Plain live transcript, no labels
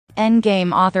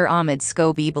Endgame author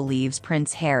Scobie believes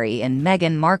Prince Harry and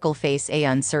Meghan Markle face an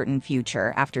uncertain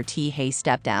future after Hay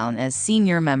stepped down as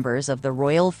senior members of the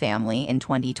royal family in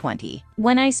 2020.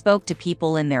 When I spoke to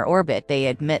people in their orbit, they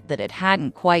admit that it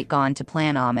hadn't quite gone to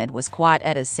plan. Was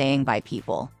quoted as saying by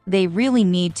people, "They really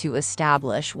need to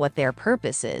establish what their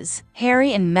purpose is."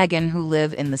 Harry and Meghan, who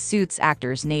live in the Suits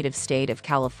actor's native state of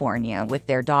California with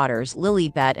their daughters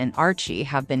Lilibet and Archie,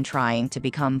 have been trying to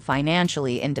become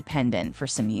financially independent for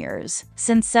some years.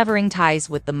 Since severing ties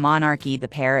with the monarchy, the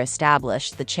pair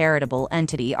established the charitable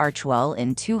entity Archewell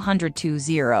in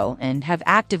 2020 and have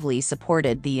actively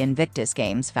supported the Invictus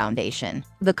Games Foundation.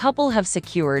 The couple have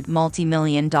secured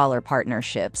multi-million-dollar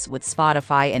partnerships with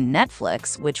Spotify and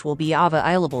Netflix, which will be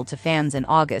available to fans in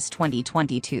August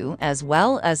 2022, as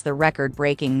well as the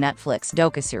record-breaking Netflix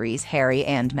docuseries Harry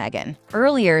and Meghan.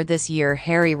 Earlier this year,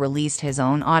 Harry released his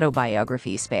own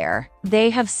autobiography, Spare. They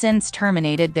have since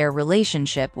terminated their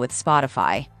relationship with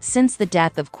Spotify. Since the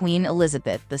death of Queen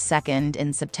Elizabeth II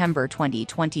in September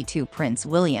 2022, Prince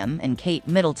William and Kate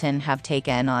Middleton have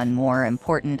taken on more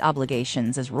important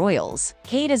obligations as royals.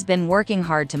 Kate has been working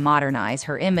hard to modernize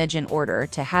her image in order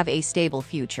to have a stable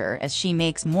future as she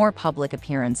makes more public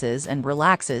appearances and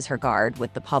relaxes her guard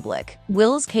with the public.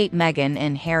 Will's Kate, Meghan,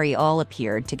 and Harry all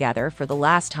appeared together for the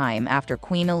last time after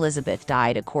Queen Elizabeth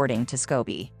died, according to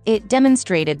Scobie. It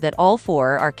demonstrated that all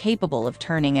four are capable of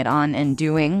turning it on and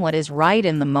doing what is right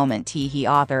in the moment, he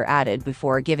author added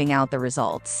before giving out the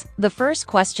results. "The first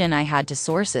question I had to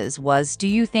sources was, do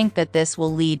you think that this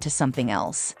will lead to something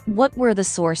else? What were the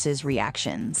sources'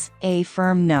 reactions? A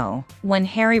firm no." When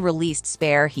Harry released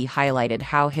Spare, he highlighted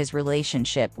how his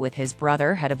relationship with his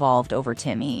brother had evolved over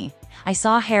time. "I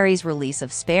saw Harry's release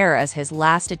of Spare as his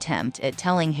last attempt at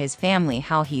telling his family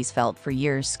how he's felt for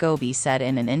years," Scobie said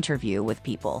in an interview with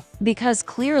People. "Because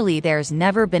clearly there's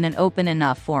never been an open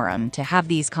enough forum to have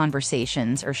these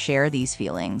conversations or share these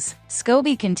feelings."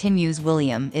 Scobie continues,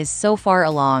 "William is so far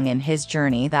along in his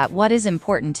journey that what is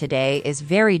important today is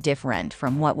very different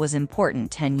from what was important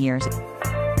 10 years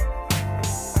ago."